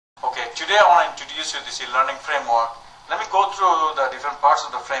Okay, today I want to introduce you to this e-learning framework. Let me go through the different parts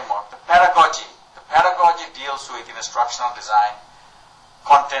of the framework. The pedagogy. The pedagogy deals with instructional design,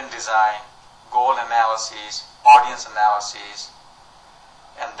 content design, goal analysis, audience analysis,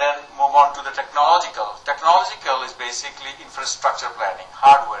 and then move on to the technological. Technological is basically infrastructure planning,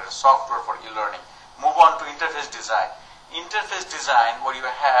 hardware, software for e-learning. Move on to interface design. Interface design, where you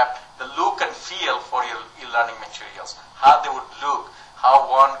have the look and feel for your e-learning materials, how they would look, how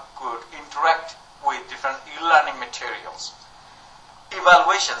one could interact with different e-learning materials.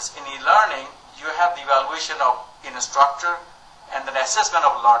 Evaluations. In e-learning, you have the evaluation of instructor and then assessment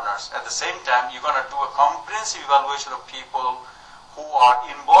of learners. At the same time, you're going to do a comprehensive evaluation of people who are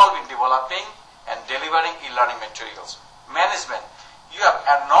involved in developing and delivering e-learning materials. Management. You have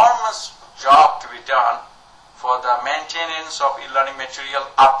enormous job to be done for the maintenance of e-learning material,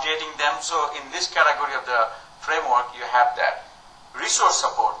 updating them. So in this category of the framework, you have that. Resource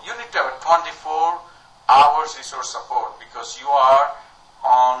support. You need to have a 24 hours resource support because you are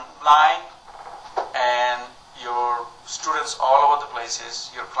online and your students all over the places,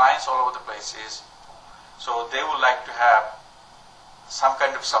 your clients all over the places. So they would like to have some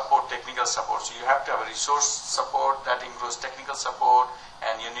kind of support, technical support. So you have to have a resource support that includes technical support,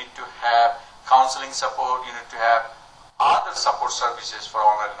 and you need to have counseling support, you need to have other support services for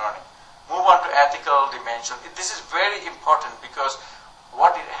online learning. Move on to ethical dimension. This is very important because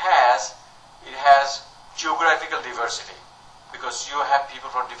what it has geographical diversity, because you have people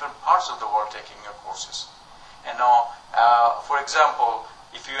from different parts of the world taking your courses. And now, for example,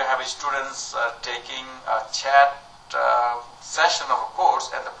 if you have students taking a chat session of a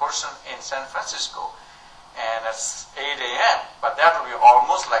course and the person in San Francisco, and it's 8 a.m., but that will be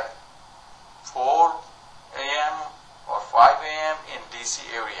almost like 4 a.m. or 5 a.m. in DC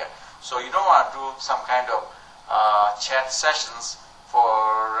area. So you don't want to do some kind of chat sessions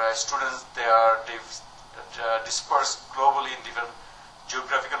for students. They are dispersed globally in different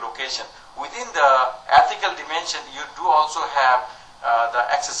geographical location. Within the ethical dimension, you do also have the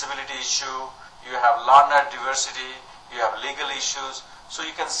accessibility issue, you have learner diversity, you have legal issues. So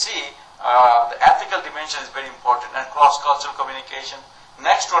you can see the ethical dimension is very important, and cross-cultural communication.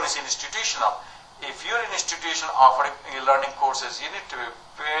 Next one is institutional. If you're an institution offering e-learning courses, you need to be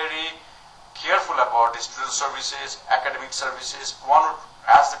very careful about the student services, academic services. One would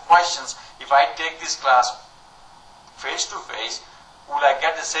ask the questions, if I take this class face-to-face, will I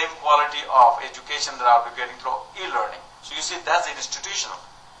get the same quality of education that I'll be getting through e-learning? So you see, that's the institutional.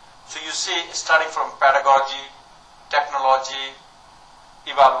 So you see, starting from pedagogy, technology,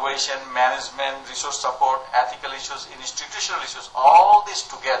 evaluation, management, resource support, ethical issues, institutional issues, all this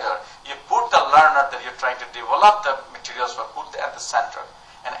together, you put the learner that you're trying to develop the materials for, put at the center.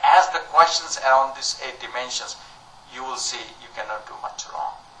 And ask the questions around these 8 dimensions, you will see you cannot do much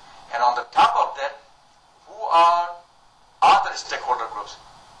wrong. And on the top of that, who are other stakeholder groups?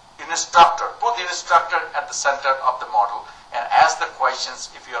 Instructor. Put the instructor at the center of the model and ask the questions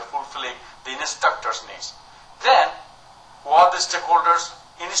if you are fulfilling the instructor's needs. Then, who are the stakeholders?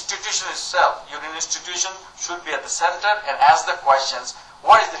 Institution itself. Your institution should be at the center and ask the questions,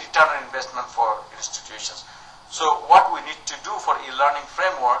 what is the return on investment for institutions? So what we need to do for e-learning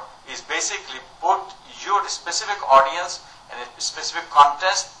framework is basically put your specific audience and a specific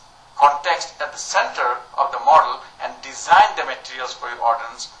context at the center of the model and design the materials for your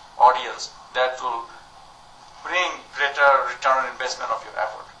audience that will bring greater return on investment of your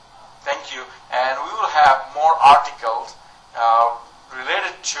effort. Thank you. And we will have more articles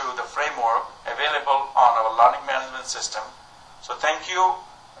related to the framework available on our learning management system. So thank you,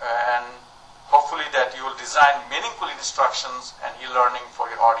 and hopefully that you will design meaningful instructions and e-learning for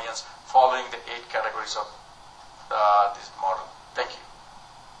your audience following the 8 categories of this model. Thank you.